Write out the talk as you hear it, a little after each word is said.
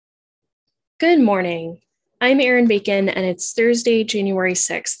Good morning. I'm Erin Bacon, and it's Thursday, January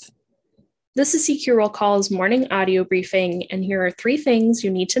 6th. This is CQ Roll Call's morning audio briefing, and here are three things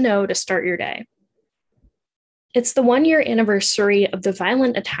you need to know to start your day. It's the one-year anniversary of the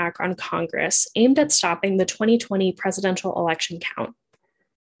violent attack on Congress aimed at stopping the 2020 presidential election count.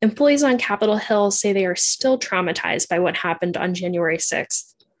 Employees on Capitol Hill say they are still traumatized by what happened on January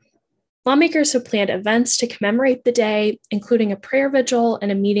 6th. Lawmakers have planned events to commemorate the day, including a prayer vigil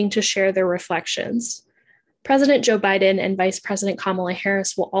and a meeting to share their reflections. President Joe Biden and Vice President Kamala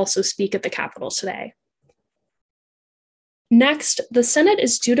Harris will also speak at the Capitol today. Next, the Senate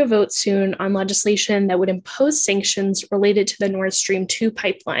is due to vote soon on legislation that would impose sanctions related to the Nord Stream 2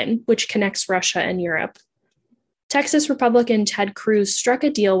 pipeline, which connects Russia and Europe. Texas Republican Ted Cruz struck a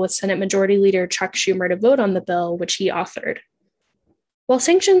deal with Senate Majority Leader Chuck Schumer to vote on the bill, which he authored. While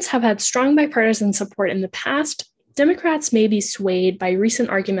sanctions have had strong bipartisan support in the past, Democrats may be swayed by recent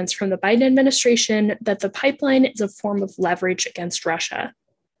arguments from the Biden administration that the pipeline is a form of leverage against Russia.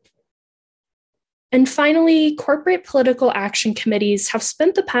 And finally, corporate political action committees have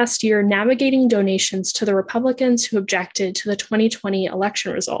spent the past year navigating donations to the Republicans who objected to the 2020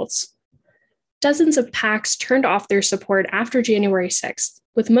 election results. Dozens of PACs turned off their support after January 6th,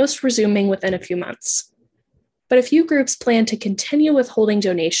 with most resuming within a few months. But a few groups plan to continue withholding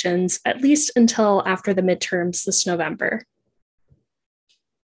donations, at least until after the midterms this November.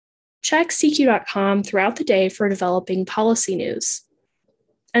 Check CQ.com throughout the day for developing policy news.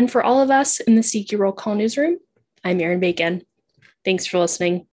 And for all of us in the CQ Roll Call newsroom, I'm Erin Bacon. Thanks for listening.